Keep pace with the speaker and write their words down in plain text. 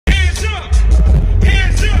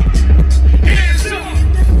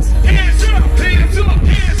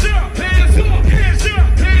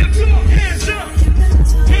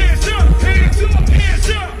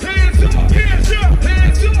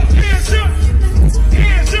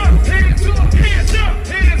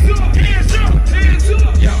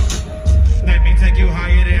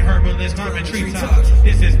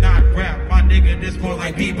more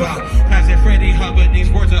like bebop. As if Freddie Hubbard, these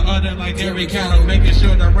words are uttered like Derrick Cattle, making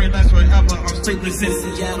sure the rain lasts forever. I'm sleepless in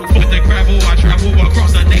Seattle. With the gravel, I travel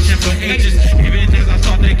across the nation for ages. Even as I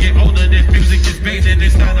start to get older, this music is bathing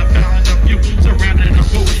inside a fountain of you, surrounding the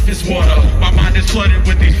food. It's water. My mind is flooded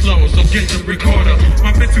with these flows, so get the recorder.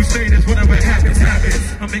 My mental state is whatever happens, happens.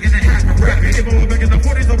 I'm making it happen, rapping. If I was back in the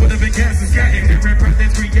 40s, I would have been gas and scatting. Different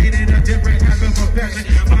presidents created a different habit for passion.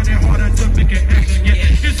 Find it harder to make an action.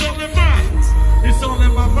 Yeah, it's all in mind. It's all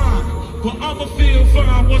in my mind. But I'ma feel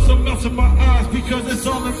fine once I'm melting my eyes, because it's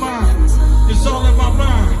all in mine. It's all in my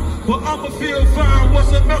mind. But I'ma feel fine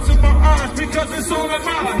once I'm melting my eyes, because it's all in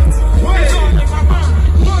mine. It's all in my mind.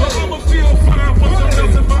 But I'ma feel fine once I'm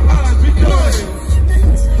melting my eyes, because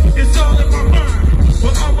it's all in my mind.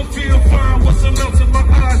 But I'ma feel fine once I'm melting my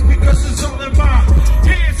eyes, because it's all in mine.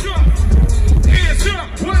 Hands up, hands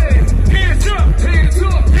up, wave. Hands up, hands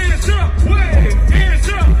up, hands up, wave. Hands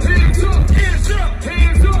up, hands up, hands up,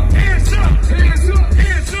 hands up, hands up, hands up,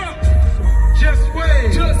 hands up. Just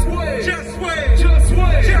wave, just wave, just wave, just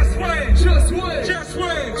wave, just wave, just wave, just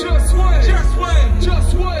wave, just wave, just wave,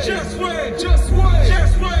 just wave, just wave, just wave,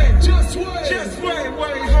 just wave, just wave, just wave.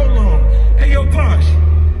 Wait, hold on. Hey, yo, Posh,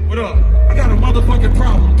 what up? I got a motherfucking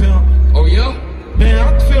problem, pimp. Oh, yeah? Man,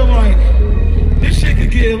 I feel like this shit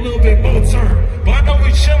could get a little bit more turn. But I know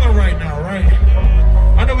we chilling right now, right?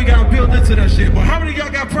 I know we gotta build into that shit. But how many of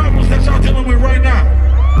y'all got problems that y'all dealing with right now?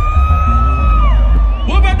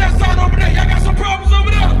 What about that side over there? Y'all got some problems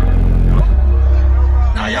over there?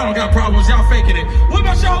 Nah, y'all don't got problems. Y'all faking it. What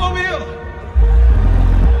about y'all over here?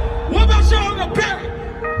 What about y'all in the back?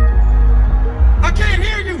 I can't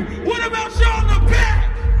hear you. What about y'all in the back?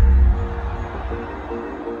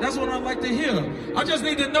 That's what I like to hear. I just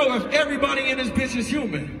need to know if everybody in this bitch is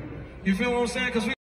human. You feel what I'm saying? 'Cause we